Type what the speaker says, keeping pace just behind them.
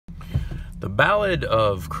The Ballad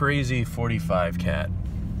of Krazy45Cat.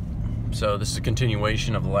 So this is a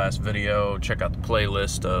continuation of the last video. Check out the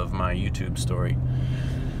playlist of my YouTube story.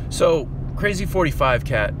 So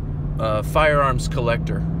Krazy45Cat, firearms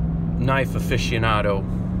collector, knife aficionado,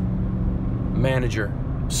 manager,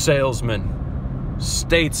 salesman,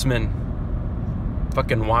 statesman,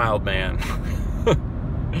 fucking wild man.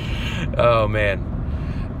 Oh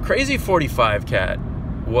man.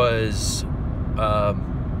 Krazy45Cat was,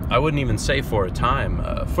 I wouldn't even say for a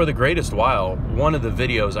time, for the greatest while, one of the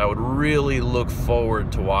videos I would really look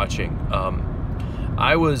forward to watching.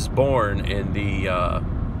 I was born in the, I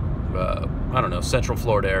don't know, Central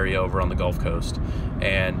Florida area over on the Gulf Coast,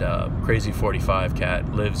 and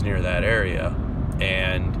Krazy45Cat lives near that area,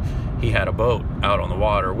 and he had a boat out on the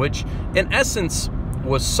water, which in essence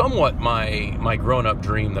was somewhat my grown-up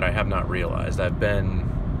dream that I have not realized.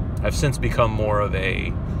 I've since become more of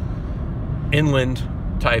a inland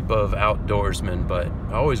type of outdoorsman, but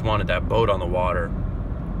I always wanted that boat on the water,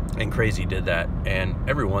 and Krazy did that. And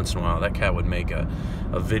every once in a while that cat would make a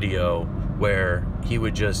video where he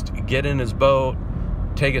would just get in his boat,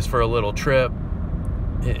 take us for a little trip.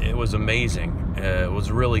 It was amazing. It was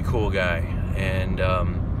a really cool guy. And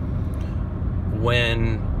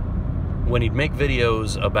when he'd make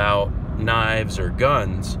videos about knives or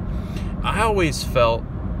guns, I always felt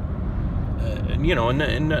you know,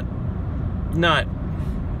 and not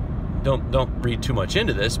don't read too much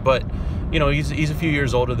into this, but you know, he's a few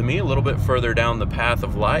years older than me, a little bit further down the path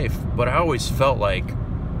of life, but I always felt like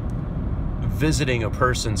visiting a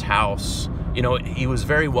person's house, you know, he was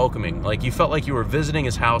very welcoming. Like, you felt like you were visiting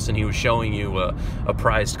his house and he was showing you a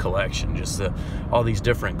prized collection, just all these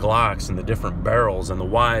different Glocks and the different barrels and the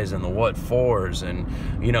Ys and the what fours, and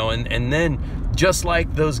you know, and then just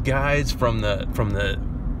like those guys from the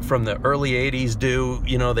early 80s do,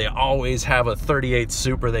 you know, they always have a 38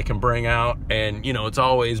 Super they can bring out, and you know, it's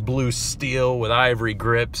always blue steel with ivory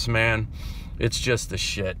grips, man. It's just the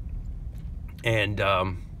shit. And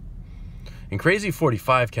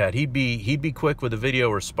Krazy45Cat, he'd be quick with a video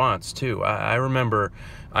response too. I remember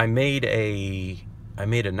I made a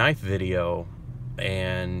knife video,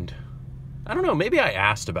 and I don't know, maybe I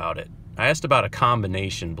asked about it. I asked about a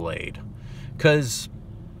combination blade, because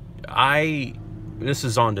this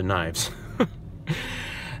is on to knives.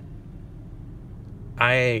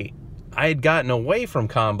 I had gotten away from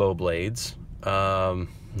combo blades, and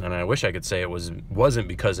I wish I could say it wasn't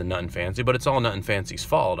because of Nut and Fancy, but it's all Nut and Fancy's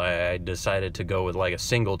fault. I decided to go with like a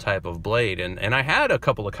single type of blade, and I had a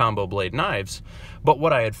couple of combo blade knives, but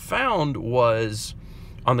what I had found was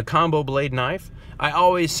on the combo blade knife, I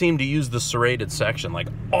always seemed to use the serrated section like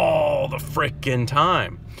all the frickin'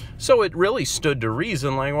 time. So it really stood to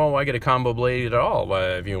reason, like, well, why get a combo blade at all?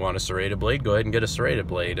 Well, if you want a serrated blade, go ahead and get a serrated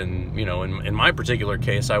blade. And you know, in my particular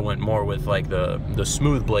case, I went more with like the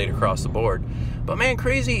smooth blade across the board. But man,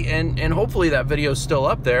 Krazy, and hopefully that video's still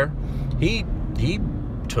up there, he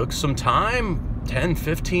took some time,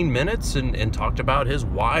 10-15 minutes, and talked about his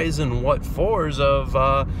whys and what fors of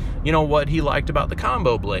you know, what he liked about the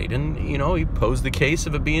combo blade. And you know, he posed the case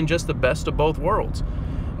of it being just the best of both worlds,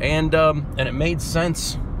 and it made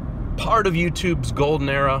sense. Part of YouTube's golden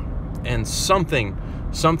era, and something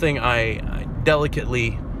I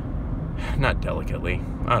delicately, not delicately,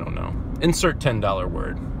 I don't know, insert $10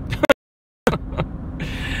 word.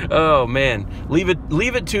 Oh man, leave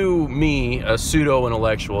it to me, a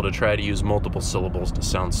pseudo-intellectual, to try to use multiple syllables to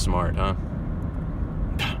sound smart, huh?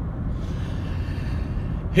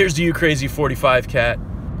 Here's to you, Krazy45Cat.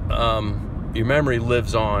 Your memory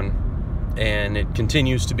lives on, and it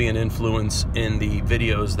continues to be an influence in the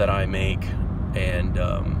videos that I make, and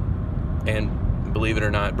believe it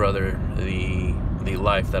or not, brother, the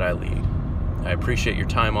life that I lead. I appreciate your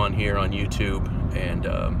time on here on YouTube, and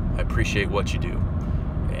I appreciate what you do.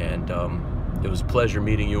 And it was a pleasure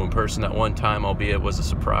meeting you in person that one time, albeit it was a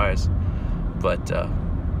surprise. But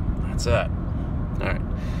that's that. All right.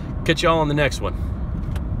 Catch y'all on the next one.